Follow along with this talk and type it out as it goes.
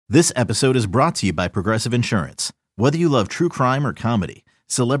This episode is brought to you by Progressive Insurance. Whether you love true crime or comedy,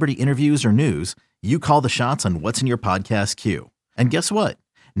 celebrity interviews or news, you call the shots on what's in your podcast queue. And guess what?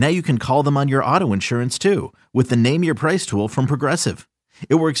 Now you can call them on your auto insurance too with the Name Your Price tool from Progressive.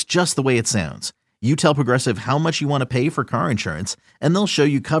 It works just the way it sounds. You tell Progressive how much you want to pay for car insurance, and they'll show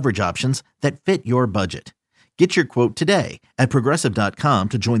you coverage options that fit your budget. Get your quote today at Progressive.com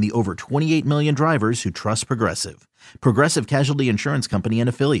to join the over 28 million drivers who trust Progressive. Progressive Casualty Insurance Company and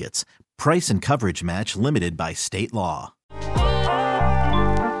Affiliates. Price and coverage match limited by state law.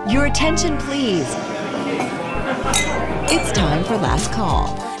 Your attention, please. It's time for Last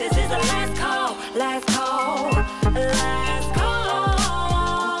Call. This is the last call, last call, last call.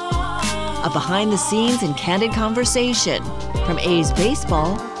 A behind-the-scenes and candid conversation from A's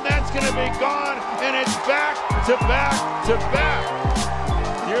baseball. That's going to be gone, and it's back to back to back.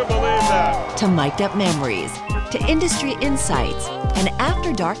 You believe that? To mic'd-up memories, to industry insights, and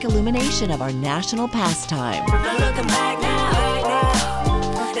after-dark illumination of our national pastime. Now looking back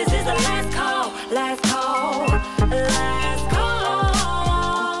now, this is the last call, last call, last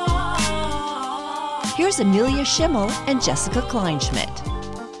call. Here's Amelia Schimmel and Jessica Kleinschmidt.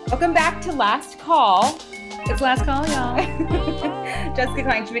 Welcome back to Last Call. It's Last Call, y'all. Jessica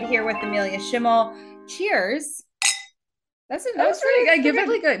Kleinschmidt here with Amelia Schimmel. Cheers. That was pretty good. I give it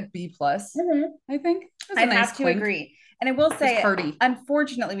like a B+, I think. I'd have to agree. And I will say, hearty.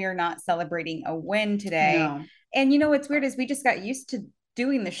 Unfortunately, we are not celebrating a win today. No. And you know what's weird is we just got used to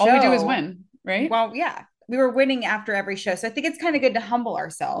doing the show. All we do is win, right? Well, yeah. We were winning after every show. So I think it's kind of good to humble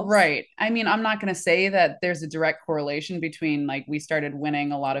ourselves. Right. I mean, I'm not going to say that there's a direct correlation between like we started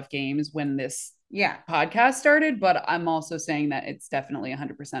winning a lot of games when this podcast started, but I'm also saying that it's definitely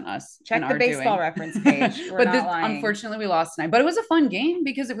 100% us. Check the baseball reference page. We're not lying. Unfortunately, we lost tonight, but it was a fun game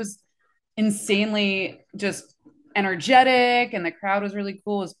because it was insanely just energetic and the crowd was really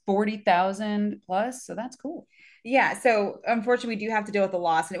cool. It was 40,000 plus. So that's cool. Yeah, so unfortunately, we do have to deal with the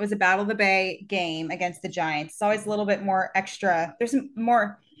loss, and it was a Battle of the Bay game against the Giants. It's always a little bit more extra. There's some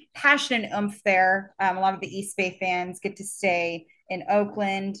more passion and oomph there. A lot of the East Bay fans get to stay in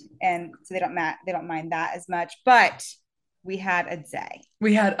Oakland, and so they don't mind that as much. But we had a day.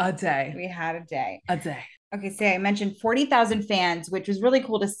 Okay, so I mentioned 40,000 fans, which was really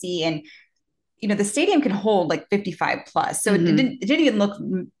cool to see, and you know the stadium can hold like 55 plus, so it didn't even look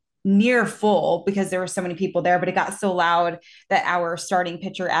near full because there were so many people there, but it got so loud that our starting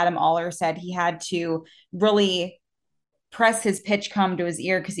pitcher, Adam Aller, said he had to really press his pitch come to his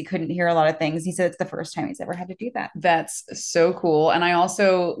ear because he couldn't hear a lot of things. He said it's the first time he's ever had to do that. That's so cool. And I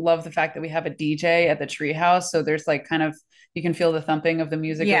also love the fact that we have a DJ at the treehouse. So there's like kind of, you can feel the thumping of the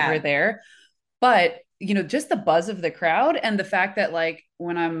music over there. But, you know, just the buzz of the crowd and the fact that like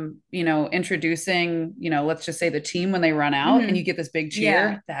when I'm, you know, introducing, you know, let's just say the team when they run out and you get this big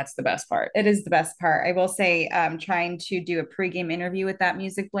cheer, that's the best part. It is the best part. I will say trying to do a pregame interview with that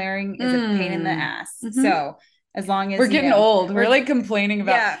music blaring is a pain in the ass. So as long as we're getting old, we're like complaining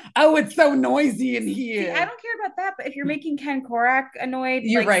about, oh, it's so noisy in here. See, I don't care about that, but if you're making Ken Korak annoyed,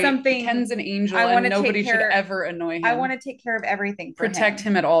 you're like right. Something, Ken's an angel, and nobody should ever annoy him. I want to take care of everything. Protect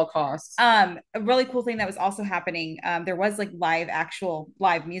him at all costs. A really cool thing that was also happening. There was like live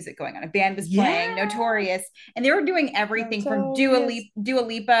music going on. A band was playing Notorious, and they were doing everything from Dua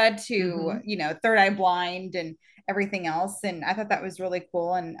Lipa to you know Third Eye Blind and everything else. And I thought that was really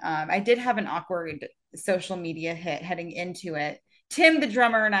cool. And I did have an awkward social media hit heading into it. Tim, the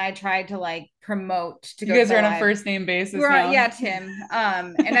drummer, and I tried to like promote to go. You guys are on a first name basis now. Yeah, Tim.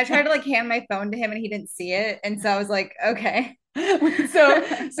 And I tried to like hand my phone to him and he didn't see it. And so I was like, okay. So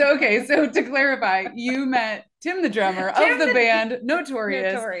to clarify, you met Tim, the drummer of the band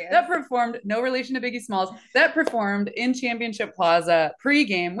Notorious that performed, no relation to Biggie Smalls, that performed in Championship Plaza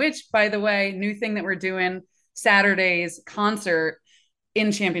pregame, which by the way, new thing that we're doing Saturday's concert in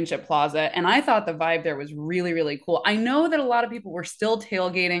Championship Plaza. And I thought the vibe there was really, really cool. I know that a lot of people were still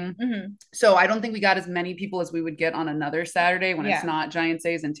tailgating. So I don't think we got as many people as we would get on another Saturday when it's not Giants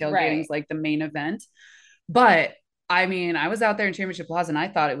Days and tailgating's like the main event. But I mean, I was out there in Championship Plaza and I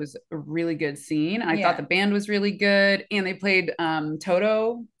thought it was a really good scene. I thought the band was really good. And they played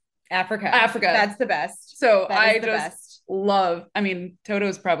Toto. Africa. That's the best. So I just love, I mean,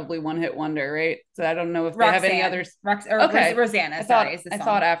 Toto's probably one hit wonder, right? So I don't know if they have any others. Rosanna. I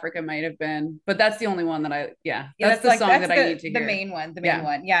thought Africa might have been, but that's the only one that that's the song that I need to hear. The main one.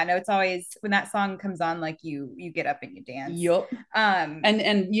 Yeah, no, it's always when that song comes on, like you get up and you dance. Yup.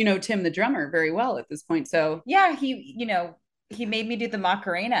 And you know Tim the drummer very well at this point. So yeah, he, you know, he made me do the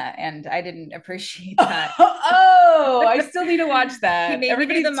Macarena, and I didn't appreciate that. Oh, I still need to watch that. He made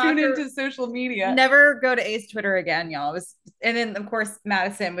Everybody me do the tune into social media. Never go to A's Twitter again, y'all. It was, and then of course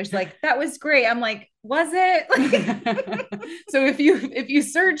Madison was like, "That was great." I'm like, "Was it?" So if you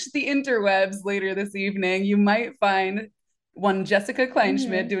search the interwebs later this evening, you might find one Jessica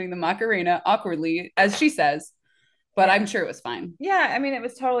Kleinschmidt doing the Macarena awkwardly, as she says. But I'm sure it was fine. Yeah, I mean, it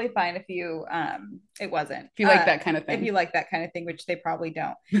was totally fine if you it wasn't. If you like that kind of thing. If you like that kind of thing, which they probably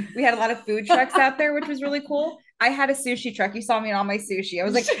don't. We had a lot of food trucks out there, which was really cool. I had a sushi truck. You saw me in all my sushi. I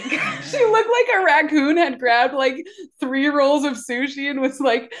was like, she looked like a raccoon had grabbed like 3 rolls of sushi and was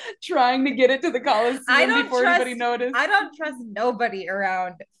like trying to get it to the Coliseum before anybody noticed. I don't trust nobody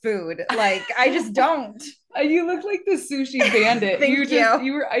around food. Like, I just don't. You look like the sushi bandit.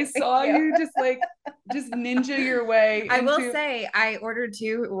 I saw you just ninja your way. I will say I ordered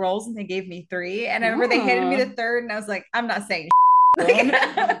 2 rolls and they gave me 3. And I remember they handed me the 3rd and I was like, I'm not saying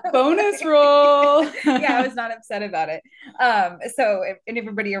bonus roll. Yeah, I was not upset about it. So and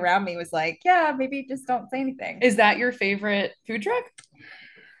everybody around me was like, yeah, maybe just don't say anything. Is that your favorite food truck?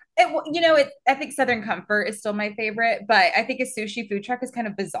 I think Southern Comfort is still my favorite, but I think a sushi food truck is kind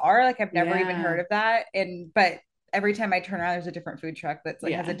of bizarre. Like I've never even heard of that. But every time I turn around, there's a different food truck that's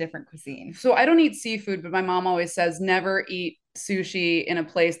like has a different cuisine. So I don't eat seafood, but my mom always says never eat sushi in a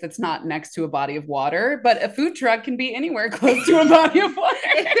place that's not next to a body of water. But a food truck can be anywhere close to a body of water.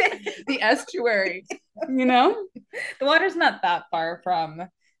 The estuary, The water's not that far from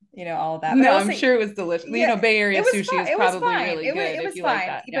all of that. But no, I'm sure it was delicious. Yeah, Bay Area sushi is probably really good. It was fine, like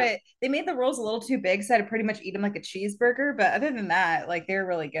that. Yeah. But they made the rolls a little too big, so I had to pretty much eat them like a cheeseburger. But other than that, like they're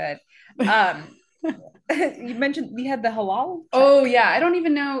really good. You mentioned we had the halal truck. Oh yeah, I don't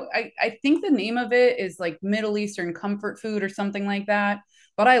even know. I think the name of it is like Middle Eastern comfort food or something like that.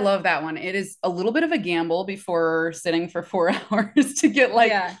 But I love that one. It is a little bit of a gamble before sitting for 4 hours to get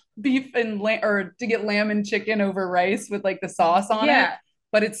beef and or to get lamb and chicken over rice with like the sauce on it.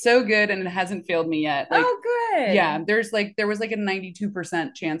 But it's so good and it hasn't failed me yet. Like, oh, good. Yeah, there was like a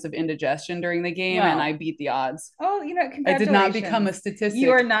 92% chance of indigestion during the game, and I beat the odds. Oh, congratulations. I did not become a statistic.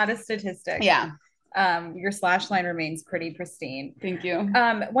 You are not a statistic. Yeah. Your slash line remains pretty pristine. Thank you.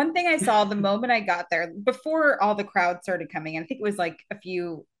 One thing I saw the moment I got there, before all the crowd started coming in, I think it was like a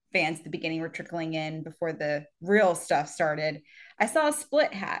few fans at the beginning were trickling in before the real stuff started. I saw a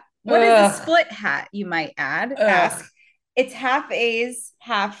split hat. What is a split hat, you might ask? It's half A's,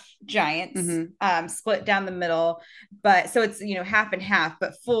 half Giants, split down the middle. But so it's, half and half,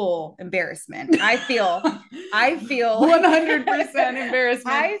 but full embarrassment. I feel 100%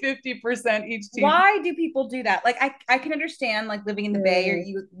 embarrassment, 50% each team. Why do people do that? Like, I can understand like living in the Bay, or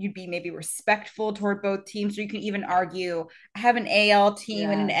you'd be maybe respectful toward both teams, or you can even argue I have an AL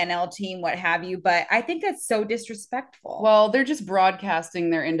team and an NL team, what have you. But I think that's so disrespectful. Well, they're just broadcasting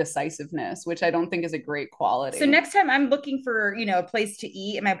their indecisiveness, which I don't think is a great quality. So next time I'm looking for, a place to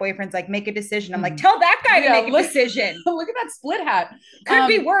eat and my boyfriend's like, make a decision. I'm like, tell that guy to make a decision. Look at that split hat. Could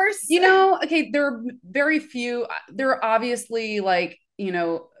be worse. Okay, there are very few. There are obviously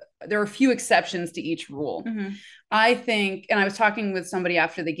there are a few exceptions to each rule. I think, and I was talking with somebody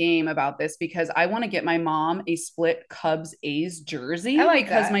after the game about this because I want to get my mom a split Cubs A's jersey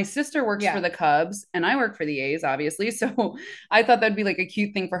because my sister works for the Cubs and I work for the A's, obviously. So I thought that'd be like a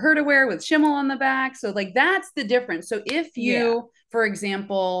cute thing for her to wear with Schimmel on the back. So like, that's the difference. So if you, for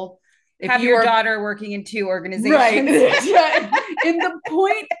example, have your daughter working in 2 organizations. Right. In the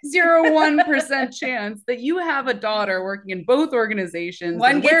 0.01% chance that you have a daughter working in both organizations,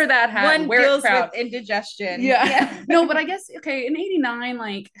 wear that hat, one wear deals it proud. With indigestion. Yeah. No, but I guess, okay, in 89,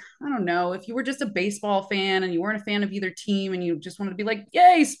 like, I don't know, if you were just a baseball fan and you weren't a fan of either team and you just wanted to be like,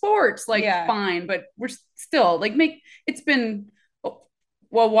 yay, sports, like, fine. But we're still, like, it's been...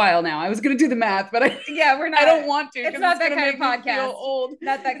 a while now. I was going to do the math, but we're not. I don't want to. It's not that kind of podcast. Old.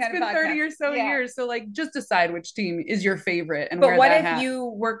 Not that kind of podcast. It's been 30 or so years. So like, just decide which team is your favorite and wear that hat. But what if you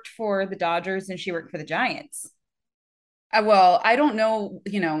worked for the Dodgers and she worked for the Giants? Well, I don't know.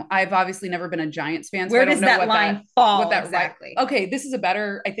 I've obviously never been a Giants fan. So Where I don't does know that what line fall? What that exactly? Okay, this is a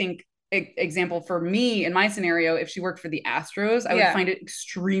better, I think, example for me in my scenario. If she worked for the Astros, I would find it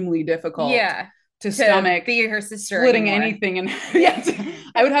extremely difficult. To stomach be her sister splitting anything, and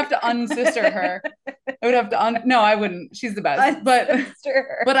I would have to unsister her. I would have to no, I wouldn't. She's the best, but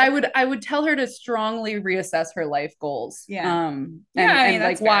I would tell her to strongly reassess her life goals. And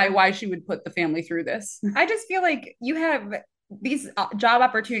like why she would put the family through this. I just feel like you have these job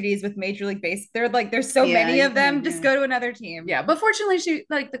opportunities with Major League Baseball. There's so many of them. Just go to another team. Yeah, but fortunately,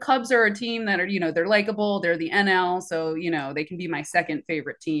 the Cubs are a team that are they're likable. They're the NL, so they can be my second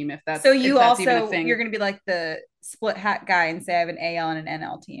favorite team if that's so. You if that's also even a thing. You're gonna be like the split hat guy and say I have an AL and an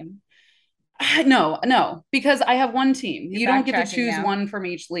NL team? No, because I have one team. You don't get to choose now. one from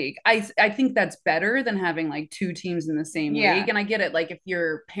each league. I think that's better than having like two teams in the same league. And I get it. Like if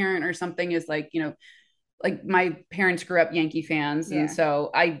your parent or something is like, like my parents grew up Yankee fans. And so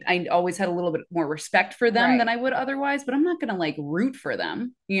I always had a little bit more respect for them than I would otherwise, but I'm not going to like root for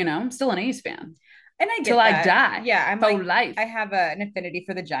them. I'm still an A's fan. And I get till I die. Yeah, I'm for like, life. I have an affinity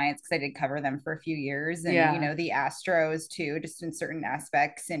for the Giants because I did cover them for a few years, and the Astros too, just in certain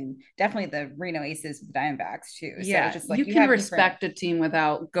aspects, and definitely the Reno Aces, the Diamondbacks too. Yeah, so just like you can respect a team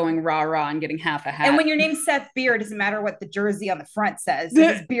without going rah rah and getting half a hat. And when your name's Seth Beer, it doesn't matter what the jersey on the front says.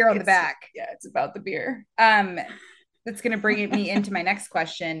 There's beer on the back. Yeah, it's about the beer. That's going to bring me into my next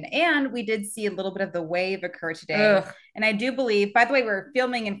question. And we did see a little bit of the wave occur today. Ugh. And I do believe, by the way, we're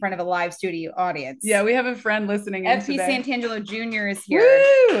filming in front of a live studio audience. Yeah, we have a friend listening. FP Santangelo Jr. is here.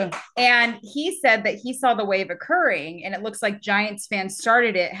 Woo! And he said that he saw the wave occurring and it looks like Giants fans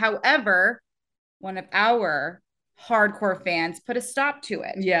started it. However, one of our hardcore fans put a stop to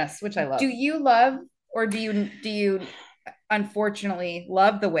it. Yes, which I love. Do you love, or do you unfortunately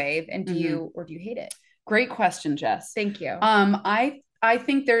love the wave, and do you hate it? Great question, Jess. Thank you. I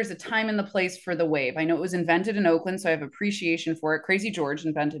think there's a time and the place for the wave. I know it was invented in Oakland, so I have appreciation for it. Crazy George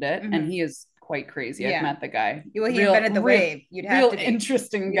invented it, and he is quite crazy. I've met the guy. Well, he invented the wave. You'd have to be.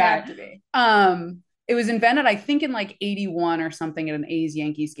 Interesting guy. You'd have to be. It was invented, I think, in like 81 or something at an A's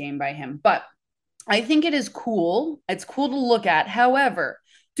Yankees game by him. But I think it is cool. It's cool to look at. However,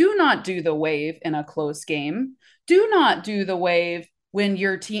 do not do the wave in a close game. Do not do the wave when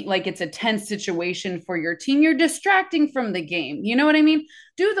your team, like it's a tense situation for your team, you're distracting from the game. You know what I mean?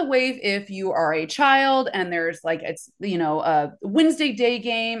 Do the wave if you are a child and there's like, it's, a Wednesday day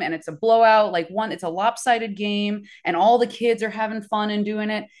game and it's a blowout, it's a lopsided game and all the kids are having fun and doing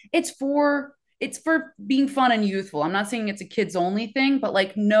it. It's for being fun and youthful. I'm not saying it's a kids only thing, but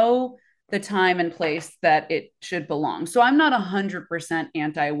like know the time and place that it should belong. So I'm not 100%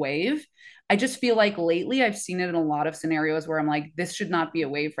 anti-wave. I just feel like lately I've seen it in a lot of scenarios where I'm like, this should not be a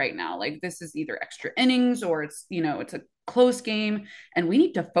wave right now. Like this is either extra innings or it's, it's a close game and we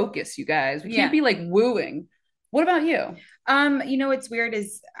need to focus, you guys. We can't be like wooing. What about you? What's weird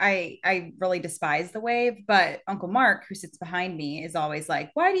is I really despise the wave, but Uncle Mark, who sits behind me, is always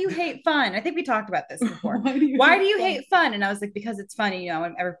like, why do you hate fun? I think we talked about this before. Why do you hate fun? And I was like, because it's funny, I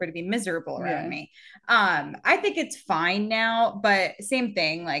want everybody to be miserable around me. I think it's fine now, but same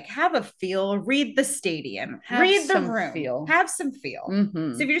thing, like have a feel, read the stadium, read the room, have some feel.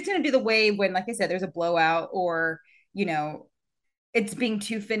 Mm-hmm. So if you're just going to do the wave when, like I said, there's a blowout or, it's being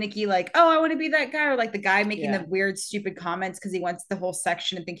too finicky, like, oh, I want to be that guy, or like the guy making the weird, stupid comments because he wants the whole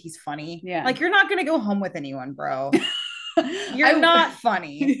section to think he's funny. Yeah. Like, you're not going to go home with anyone, bro. You're not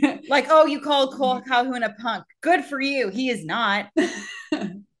funny. Like, oh, you called Cole Calhoun a punk. Good for you. He is not.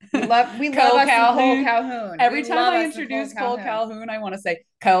 We love Cole Calhoun. Every time I introduce Cole Calhoun, I want to say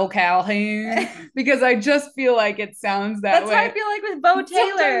Cole Calhoun because I just feel like it sounds that way. That's how I feel like with Bo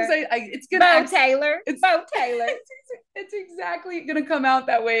Taylor. It's gonna Bo Taylor. It's exactly gonna come out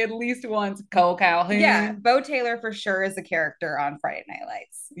that way at least once. Cole Calhoun. Yeah, Bo Taylor for sure is a character on Friday Night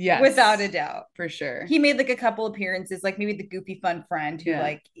Lights. Yes, without a doubt, for sure. He made like a couple appearances, like maybe the goofy fun friend who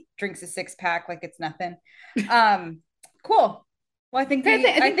like drinks a 6-pack like it's nothing. Cool. Well, I think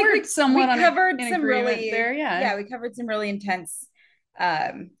we're somewhat covered in some really there. Yeah, we covered some really intense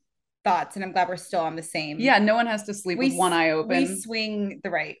thoughts, and I'm glad we're still on the same. Yeah, no one has to sleep with one eye open. We swing the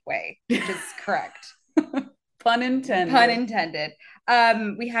right way, which is correct. Pun intended. Pun intended.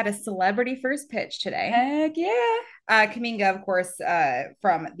 We had a celebrity first pitch today. Heck yeah. Kuminga, of course,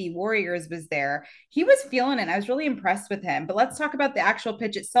 from the Warriors was there. He was feeling it. I was really impressed with him. But let's talk about the actual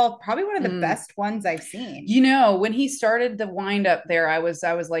pitch itself. Probably one of the best ones I've seen. When he started the wind up there, I was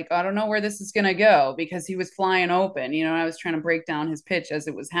like, I don't know where this is going to go because he was flying open. I was trying to break down his pitch as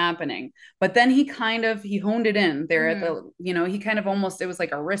it was happening. But then he honed it in there at the, he kind of almost, it was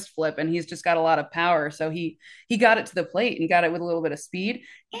like a wrist flip and he's just got a lot of power. So he got it to the plate and he got it with a little bit of speed.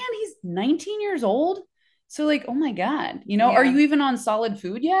 And he's 19 years old. So like, oh my God, are you even on solid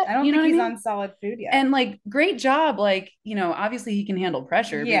food yet? I don't think he's on solid food yet. And like, great job. Like, obviously he can handle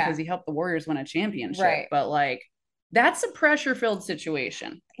pressure because he helped the Warriors win a championship. Right. But like, that's a pressure filled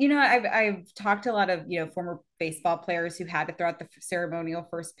situation. I've talked to a lot of, former baseball players who had to throw out the ceremonial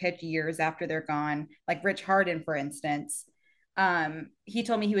first pitch years after they're gone. Like Rich Harden, for instance. He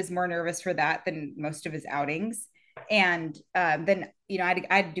told me he was more nervous for that than most of his outings. And then I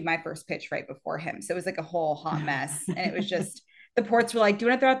had to do my first pitch right before him, so it was like a whole hot mess. And it was just the ports were like, "Do you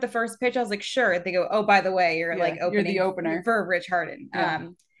want to throw out the first pitch?" I was like, "Sure." They go, "Oh, by the way, you're like opening you're the opener for Rich Harden."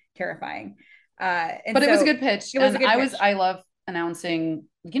 Terrifying. But it was a good pitch. It was a good pitch. I love announcing,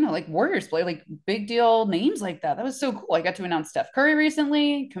 like Warriors play, like big deal names like that. That was so cool. I got to announce Steph Curry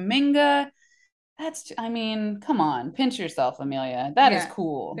recently, Kuminga. Come on, pinch yourself, Amelia. That is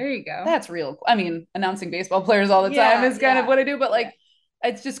cool. There you go. That's real cool. I mean, announcing baseball players all the time is kind of what I do, but like,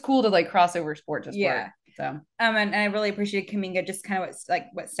 it's just cool to like cross over sport to sport. So, and I really appreciate Kuminga, just kind of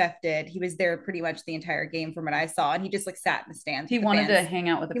what Steph did. He was there pretty much the entire game from what I saw, and he just like sat in the stands. He wanted to hang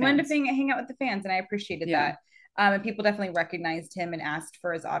out with the fans. He wanted to hang out with the fans, and I appreciated that. And people definitely recognized him and asked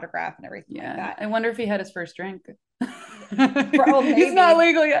for his autograph and everything like that. I wonder if he had his first drink. He's not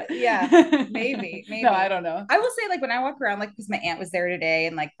legal yet. Yeah, maybe. No, I don't know. I will say, like, when I walk around, like, because my aunt was there today,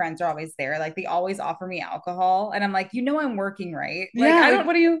 and like friends are always there, like they always offer me alcohol, and I'm like, I'm working, right? Like, I don't.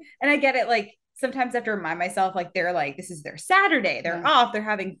 What do you? And I get it, like. Sometimes I have to remind myself, like, they're like, this is their Saturday. They're off. They're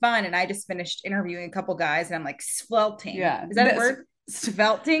having fun. And I just finished interviewing a couple guys, and I'm like, svelting. Yeah. Is that a word?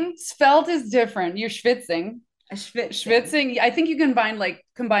 Svelting? Svelte is different. You're schwitzing. Schwitzing. I think you can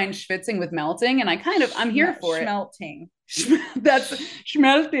combine schwitzing with melting. And I'm here for it. Schmelting. That's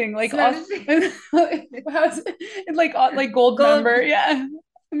schmelting. Like, it's like gold member. Yeah.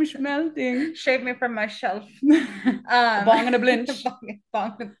 I'm schmelting. Shave me from my shelf. Bong and a blinch.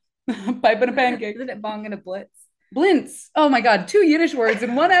 Bong. Pipe and a pancake. Isn't it bong and a blitz? Blintz. Oh my God. 2 Yiddish words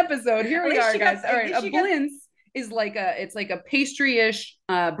in one episode. Here we are, guys. All right. A blintz is it's like a pastry-ish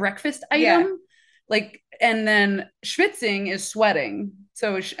breakfast item. Like, and then schwitzing is sweating.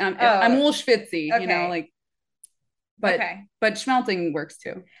 So I'm a little schwitzy, but schmelting works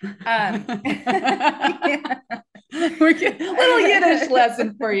too. We're getting a little Yiddish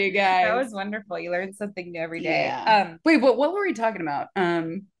lesson for you guys. That was wonderful. You learn something new every day. Yeah. Wait, what were we talking about?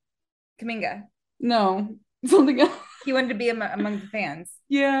 Kuminga. No, something else. He wanted to be among the fans.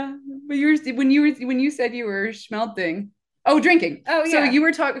 Yeah, but when you said you were schmelting. Oh, drinking. Oh, yeah. So you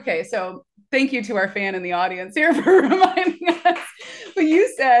were talking. Okay, so thank you to our fan in the audience here for reminding us. But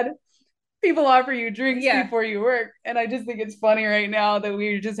you said people offer you drinks before you work, and I just think it's funny right now that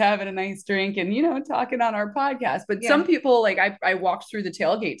we're just having a nice drink and talking on our podcast. But some people, like, I walked through the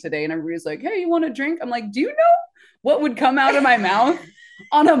tailgate today, and everybody's like, "Hey, you want a drink?" I'm like, "Do you know what would come out of my mouth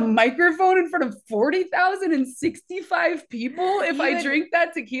on a microphone in front of 40,065 people if I drink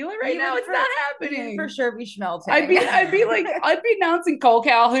that tequila right now? It's not happening. For sure, we schmelting. I'd be announcing Cole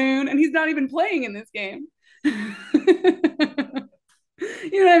Calhoun, and he's not even playing in this game."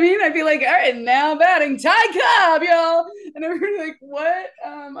 You know what I mean? I'd be like, all right, now batting Ty Cobb, y'all. And everybody's like, what?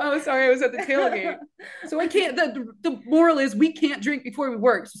 Oh, sorry, I was at the tailgate. So I can't, the moral is we can't drink before we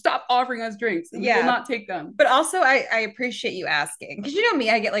work. So stop offering us drinks. And we will not take them. But also I appreciate you asking. Because you know me,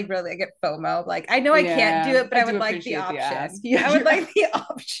 I get FOMO. Like, I know I can't do it, but I would like the option. I would like the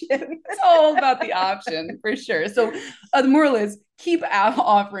option. It's all about the option, for sure. So the moral is keep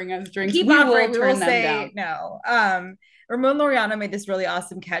offering us drinks. We will say no. Ramon Laureano made this really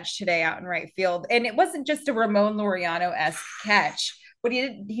awesome catch today out in right field. And it wasn't just a Ramon Laureano-esque catch. What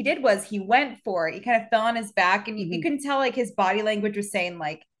he did was he went for it. He kind of fell on his back, and you can tell like his body language was saying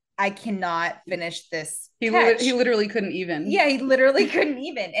like, I cannot finish this catch. He literally couldn't even. Yeah, he literally couldn't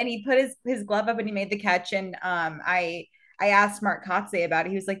even. And he put his glove up and he made the catch. And I asked Mark Kotze about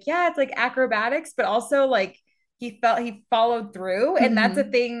it. He was like, yeah, it's like acrobatics, but also like he followed through. And that's a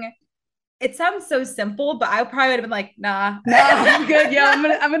thing. It sounds so simple, but I probably would have been like, nah, I'm good. Yeah,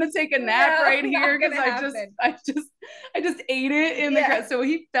 I'm gonna take a nap right here because I just ate it in the crowd. So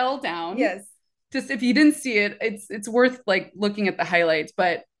he fell down. Yes. Just if you didn't see it, it's worth like looking at the highlights.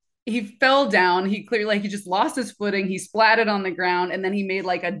 But he fell down. He clearly he just lost his footing. He splatted on the ground, and then he made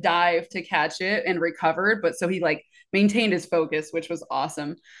like a dive to catch it and recovered. But so he like maintained his focus, which was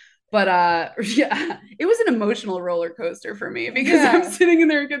awesome. But it was an emotional roller coaster for me because I'm sitting in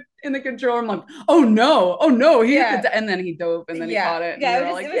there in the control room like, oh no, and then he dove and then he caught it. Yeah,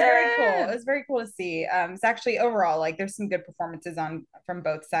 it was very cool. It was very cool to see. It's actually overall like there's some good performances from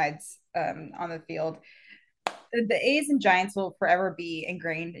both sides on the field. The A's and Giants will forever be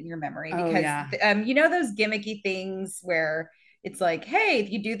ingrained in your memory because those gimmicky things where it's like, hey, if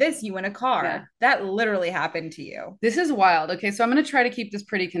you do this, you win a car. Yeah. That literally happened to you. This is wild. Okay, so I'm going to try to keep this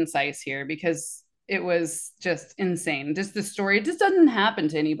pretty concise here because it was just insane. Just the story, it just doesn't happen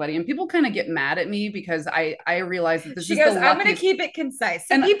to anybody. And people kind of get mad at me because I realize that she goes, I'm going to keep it concise.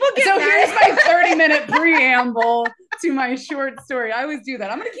 And people get mad. So here's my 30-minute preamble to my short story. I always do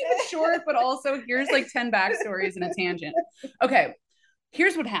that. I'm going to keep it short, but also here's like 10 backstories and a tangent. Okay,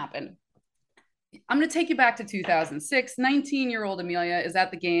 here's what happened. I'm going to take you back to 2006. 19-year-old Amelia is at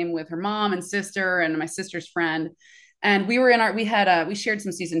the game with her mom and sister and my sister's friend. And we shared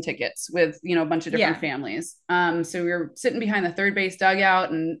some season tickets with, a bunch of different families. So we were sitting behind the third base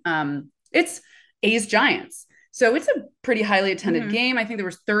dugout and It's A's Giants. So it's a pretty highly attended game. I think there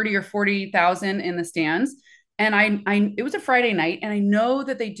was 30 or 40,000 in the stands. And it was a Friday night, and I know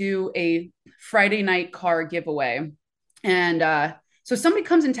that they do a Friday night car giveaway. And so somebody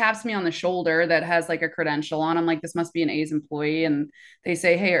comes and taps me on the shoulder that has like a credential on. I'm like, this must be an A's employee. And they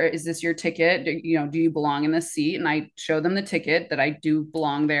say, hey, is this your ticket? Do you belong in this seat? And I show them the ticket that I do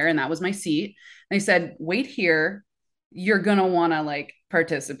belong there. And that was my seat. And they said, wait here. You're going to want to like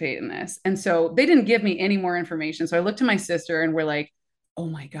participate in this. And so they didn't give me any more information. So I looked to my sister and we're like, oh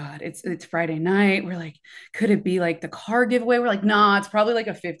my God, it's Friday night. We're like, could it be like the car giveaway? We're like, nah, it's probably like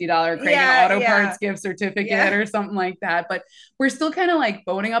a $50 Cragen Auto Parts gift certificate or something like that. But we're still kind of like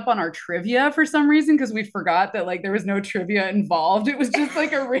boning up on our trivia for some reason, because we forgot that like there was no trivia involved. It was just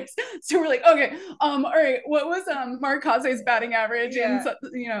like a race. So we're like, okay, all right, what was Mark Hase's batting average? And so,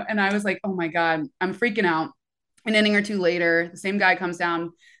 and I was like, oh my God, I'm freaking out. An inning or two later, the same guy comes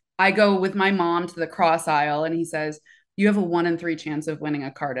down. I go with my mom to the cross aisle, and he says, you have a 1 in 3 chance of winning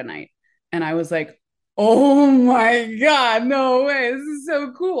a car tonight. And I was like, oh my God, no way. This is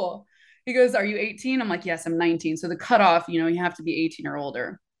so cool. He goes, are you 18? I'm like, yes, I'm 19. So the cutoff, you have to be 18 or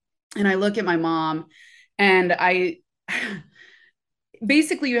older. And I look at my mom, and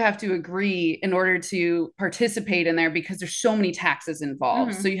basically you have to agree in order to participate in there, because there's so many taxes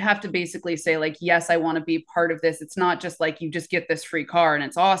involved. So you have to basically say like, yes, I want to be part of this. It's not just like you just get this free car and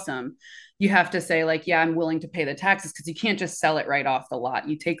it's awesome. You have to say like, yeah, I'm willing to pay the taxes, because you can't just sell it right off the lot.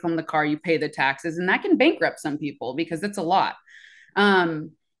 You take home the car, you pay the taxes, and that can bankrupt some people because it's a lot,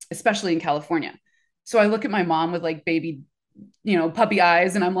 especially in California. So I look at my mom with like baby, puppy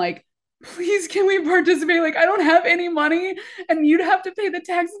eyes, and I'm like, please, can we participate? Like, I don't have any money and you'd have to pay the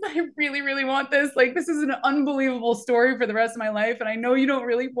taxes, but I really, really want this. Like, this is an unbelievable story for the rest of my life. And I know you don't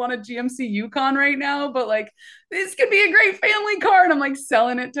really want a GMC Yukon right now, but like, this could be a great family car. And I'm like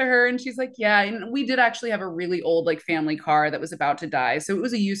selling it to her. And she's like, yeah. And we did actually have a really old, like family car that was about to die. So it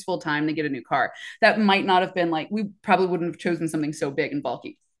was a useful time to get a new car. That might not have been like, we probably wouldn't have chosen something so big and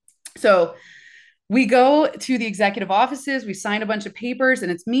bulky. So we go to the executive offices, we sign a bunch of papers,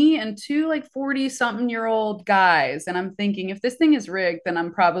 and it's me and 2 like 40-something-year-old guys. And I'm thinking, if this thing is rigged, then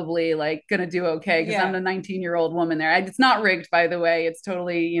I'm probably like going to do okay, because I'm the 19-year-old woman there. It's not rigged, by the way. It's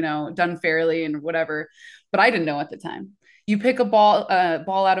totally, done fairly and whatever. But I didn't know at the time. You pick a ball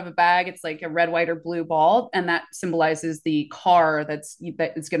out of a bag. It's like a red, white, or blue ball. And that symbolizes the car that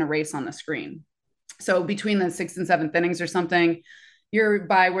is going to race on the screen. So between the 6th and 7th innings or something, you're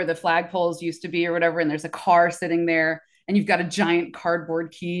by where the flagpoles used to be or whatever, and there's a car sitting there, and you've got a giant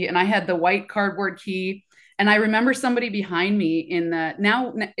cardboard key. And I had the white cardboard key. And I remember somebody behind me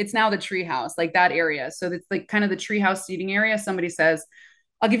it's now the treehouse, like that area. So it's like kind of the treehouse seating area. Somebody says,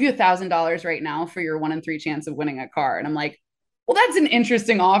 I'll give you $1,000 right now for your 1 in 3 chance of winning a car. And I'm like, well, that's an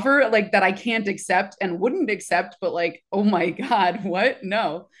interesting offer, like that I can't accept and wouldn't accept, but like, oh my God, what?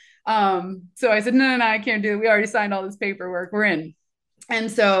 No. So I said, no, I can't do it. We already signed all this paperwork. We're in. And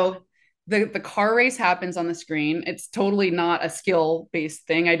so the car race happens on the screen. It's totally not a skill-based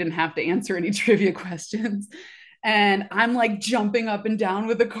thing. I didn't have to answer any trivia questions. And I'm like jumping up and down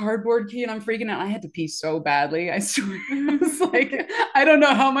with the cardboard key, and I'm freaking out. I had to pee so badly. I swear. I was like, I don't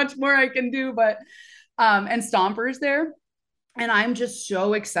know how much more I can do, but and Stomper's there. And I'm just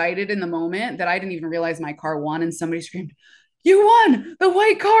so excited in the moment that I didn't even realize my car won. And somebody screamed, you won! The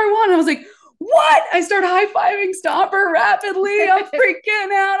white car won! I was like, what? I start high-fiving Stomper rapidly. I'm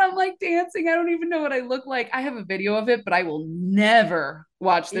freaking out. I'm like dancing. I don't even know what I look like. I have a video of it, but I will never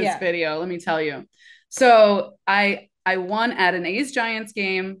watch this video. Let me tell you. So I won at an A's Giants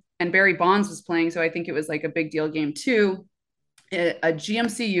game, and Barry Bonds was playing. So I think it was like a big deal game too. A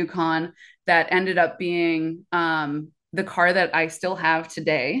GMC Yukon that ended up being the car that I still have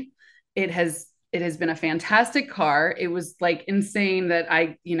today. It has been a fantastic car. It was like insane that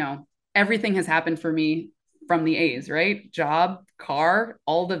everything has happened for me from the A's, right? Job, car,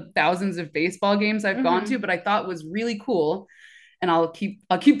 all the thousands of baseball games I've gone to, but I thought was really cool. And I'll keep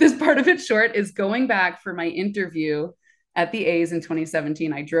this part of it short, is going back for my interview at the A's in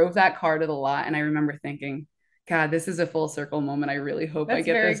 2017. I drove that car to the lot, and I remember thinking, God, this is a full circle moment. I really hope I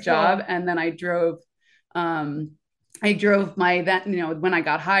get this job. And then I drove when I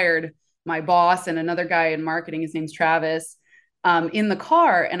got hired, my boss and another guy in marketing, his name's Travis, in the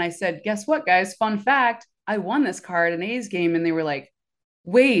car. And I said, guess what, guys? Fun fact, I won this car at an A's game. And they were like,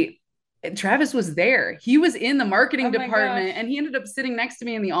 wait, Travis was there. He was in the marketing department gosh. and he ended up sitting next to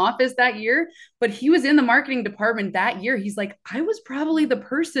me in the office that year, but he was in the marketing department that year. He's like, I was probably the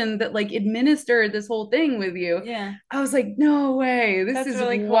person that like administered this whole thing with you. Yeah. I was like, no way. This That's is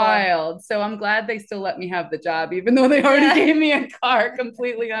really cool. wild. So I'm glad they still let me have the job, even though they already gave me a car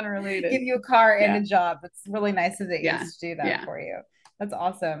completely unrelated. Give you a car and a job. It's really nice of the A's to do that for you. That's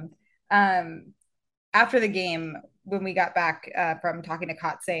awesome. After the game, when we got back from talking to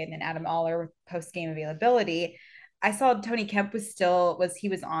Kotze and then Adam Aller post game availability, I saw Tony Kemp was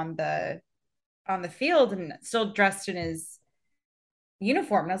on the field and still dressed in his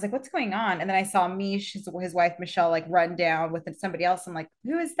uniform. And I was like, what's going on? And then I saw Mish, his wife Michelle, like run down with somebody else. I'm like,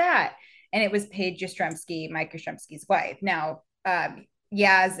 who is that? And it was Paige Yastrzemski, Mike Yastrzemski's wife. Now,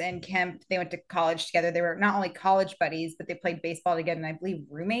 Yaz and Kemp, they went to college together. They were not only college buddies, but they played baseball together and I believe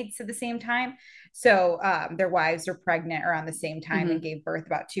roommates at the same time. So their wives were pregnant around the same time and gave birth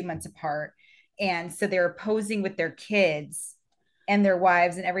about 2 months apart. And so they were posing with their kids and their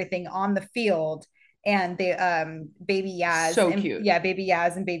wives and everything on the field. And they baby Yaz, so cute. Yeah, baby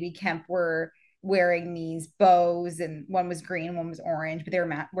Yaz and baby Kemp were wearing these bows, and one was green, one was orange, but they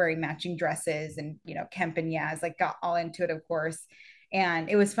were wearing matching dresses. And Kemp and Yaz like got all into it, of course. And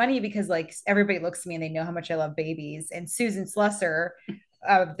it was funny because like everybody looks at me and they know how much I love babies. And Susan Slusser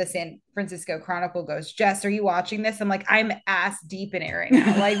of the San Francisco Chronicle goes, Jess, are you watching this? I'm like, I'm ass deep in it right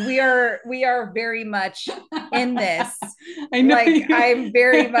now. Like we are very much in this. I know like I'm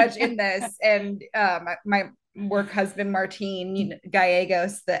very much in this. And my work husband Martin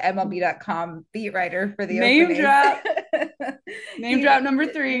Gallegos, the MLB.com beat writer for the name openings. drop. Name drop number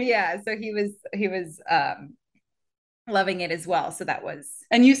 3. Yeah, so he was loving it as well. So that was.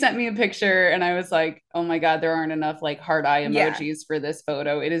 And you sent me a picture and I was like, oh my God, there aren't enough like heart eye emojis for this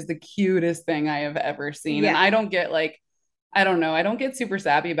photo. It is the cutest thing I have ever seen. And I don't get like, I don't know. I don't get super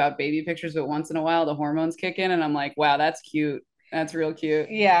sappy about baby pictures, but once in a while the hormones kick in and I'm like, wow, that's cute. That's real cute.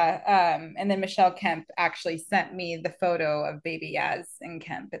 Yeah. And then Michelle Kemp actually sent me the photo of baby Yaz and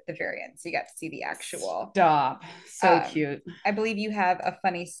Kemp at the very end. So you got to see the actual. Stop. So cute. I believe you have a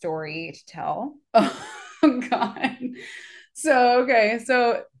funny story to tell. Oh God. So, okay.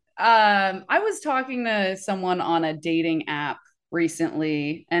 So, I was talking to someone on a dating app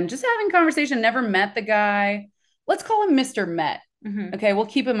recently and just having a conversation, never met the guy. Let's call him Mr. Met. Okay. We'll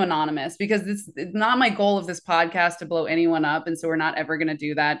keep him anonymous because it's not my goal of this podcast to blow anyone up. And so we're not ever going to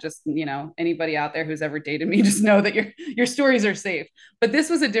do that. Just, anybody out there who's ever dated me, just know that your stories are safe. But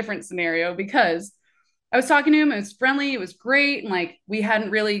this was a different scenario because I was talking to him. It was friendly. It was great. And like, we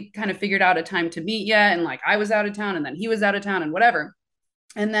hadn't really kind of figured out a time to meet yet. And like, I was out of town and then he was out of town and whatever.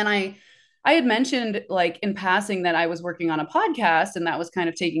 And then I had mentioned like in passing that I was working on a podcast and that was kind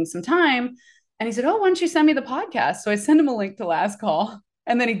of taking some time. And he said, oh, why don't you send me the podcast? So I sent him a link to Last Call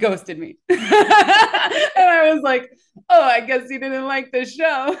and then he ghosted me. And I was like, oh, I guess he didn't like the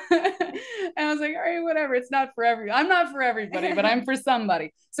show. And I was like, all right, whatever. It's not for I'm not for everybody, but I'm for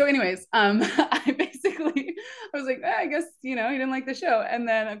somebody. So anyways, I was like, I guess, he didn't like the show. And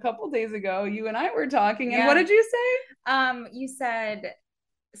then a couple of days ago, you and I were talking and what did you say? You said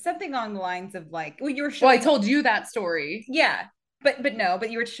something along the lines of like, well, you were showing. Well, I told you that story. Yeah.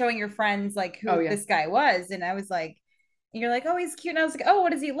 But you were showing your friends like who this guy was. And I was like, you're like, oh, he's cute. And I was like, oh,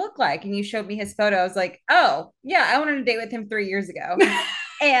 what does he look like? And you showed me his photo. I was like, oh, yeah, I went on a date with him 3 years ago.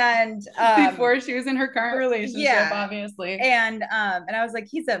 And before she was in her current relationship, obviously. And I was like,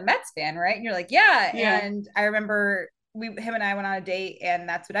 he's a Mets fan, right? And you're like, yeah. And I remember him and I went on a date and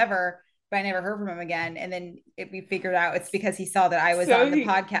that's whatever. But I never heard from him again. And then we figured out it's because he saw that I was on the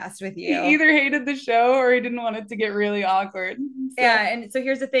podcast with you. He either hated the show or he didn't want it to get really awkward. So. Yeah. And so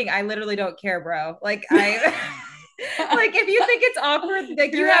here's the thing. I literally don't care, bro. Like like if you think it's awkward,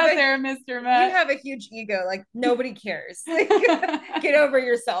 like you're out there, Mr. Met. You have a huge ego. Like nobody cares. Like, get over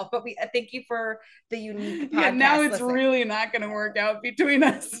yourself. But thank you for the unique podcast. Yeah, now it's really not going to work out between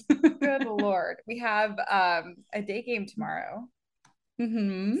us. Good Lord. We have a day game tomorrow.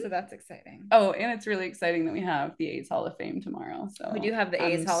 So that's exciting. Oh, and it's really exciting that we have the A's Hall of Fame tomorrow. So we do have the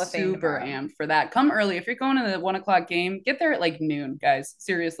A's Hall of Fame. Super amped for that. Come early. If you're going to the 1:00 game, get there at like noon, guys.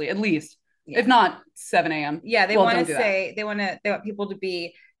 Seriously, at least. Yeah. If not 7 a.m. Yeah, they want people to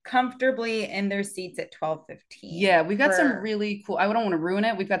be comfortably in their seats at 12:15. Yeah, we've got some really cool. I don't want to ruin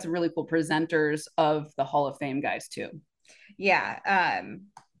it. We've got some really cool presenters of the Hall of Fame guys too. Yeah.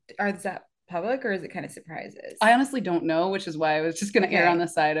 Is that public or is it kind of surprises? I honestly don't know, which is why I was just going to err on the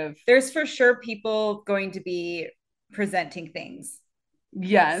side of. There's for sure people going to be presenting things.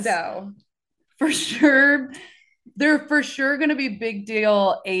 Yes. So for sure. There are for sure going to be big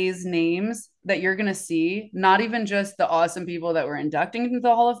deal A's names that you're going to see, not even just the awesome people that were inducting into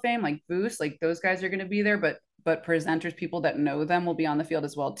the Hall of Fame, like Boost, like those guys are going to be there, but presenters, people that know them will be on the field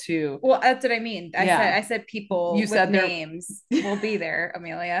as well too. Well, that's what I mean. I said people you said names will be there,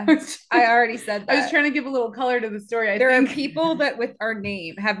 Amelia. I already said that. I was trying to give a little color to the story. There are people that with our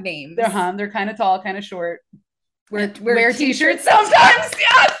name have names. They're kind of tall, kind of short. Wear t-shirts sometimes.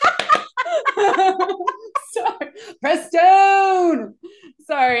 Yeah. Sorry. Prestone.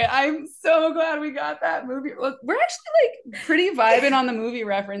 Sorry, I'm so glad we got that movie. Look, we're actually like pretty vibing on the movie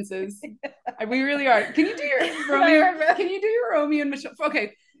references. We really are. Can you do your Romeo? Can you do your Romeo and Michelle?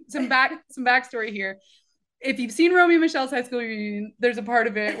 Okay, some backstory here. If you've seen Romeo and Michelle's high school reunion, there's a part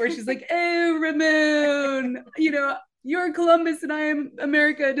of it where she's like, "Oh, Ramon, you know, you're Columbus and I am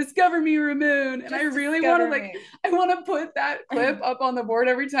America. Discover me, Ramon." And just I really want to I want to put that clip up on the board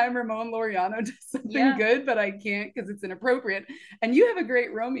every time Ramon Laureano does something good, but I can't because it's inappropriate. And you have a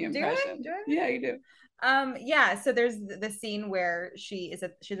great Romeo impression. Do I? Yeah, you do. Yeah. So there's the scene where she's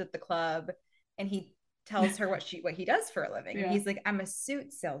at the club and he tells her what he does for a living. Yeah. And he's like, "I'm a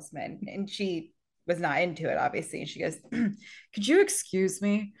suit salesman," and she was not into it, obviously. And she goes, "Could you excuse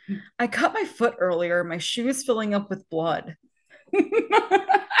me? I cut my foot earlier. My shoe is filling up with blood."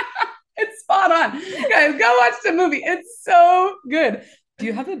 It's spot on. Guys, go watch the movie. It's so good. Do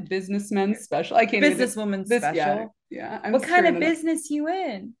you have a businessman special? I can't. Businesswoman special. Yeah. What kind of business you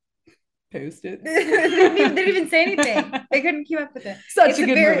in? Post it. They didn't even say anything. They couldn't keep up with it. Such a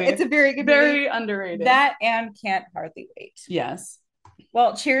good movie. It's a very good movie. Very underrated. That and Can't Hardly Wait. Yes.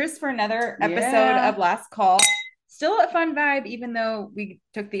 Well, cheers for another episode of Last Call. Still a fun vibe, even though we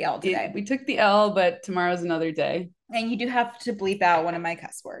took the L today. We took the L, but tomorrow's another day. And you do have to bleep out one of my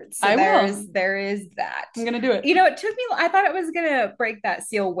cuss words. So there is that. I'm going to do it. You know, it took me, I thought it was going to break that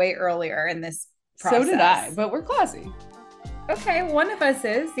seal way earlier in this process. So did I, but we're classy. Okay, one of us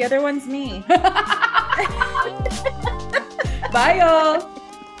is. The other one's me. Bye, y'all.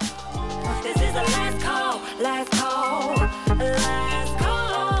 This is the last call, last call, last call.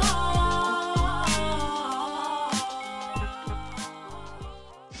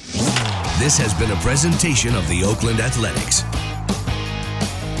 This has been a presentation of the Oakland Athletics.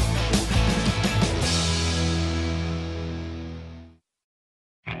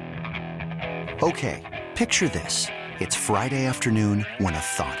 Okay, picture this. It's Friday afternoon when a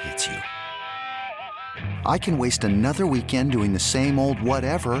thought hits you. I can waste another weekend doing the same old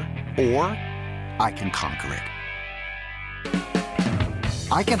whatever, or I can conquer it.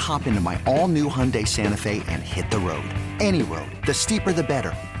 I can hop into my all-new Hyundai Santa Fe and hit the road. Any road. The steeper, the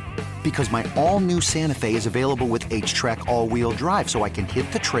better. Because my all-new Santa Fe is available with H-Track all-wheel drive, so I can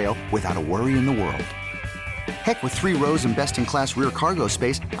hit the trail without a worry in the world. Heck, with 3 rows and best-in-class rear cargo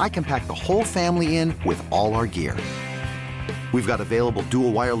space, I can pack the whole family in with all our gear. We've got available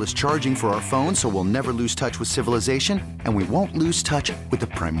dual wireless charging for our phones, so we'll never lose touch with civilization, and we won't lose touch with the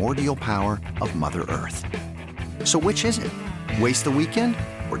primordial power of Mother Earth. So which is it? Waste the weekend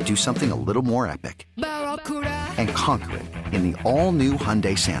or do something a little more epic? And conquer it in the all-new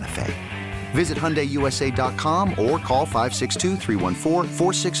Hyundai Santa Fe. Visit HyundaiUSA.com or call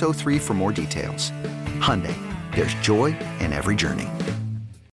 562-314-4603 for more details. Hyundai, there's joy in every journey.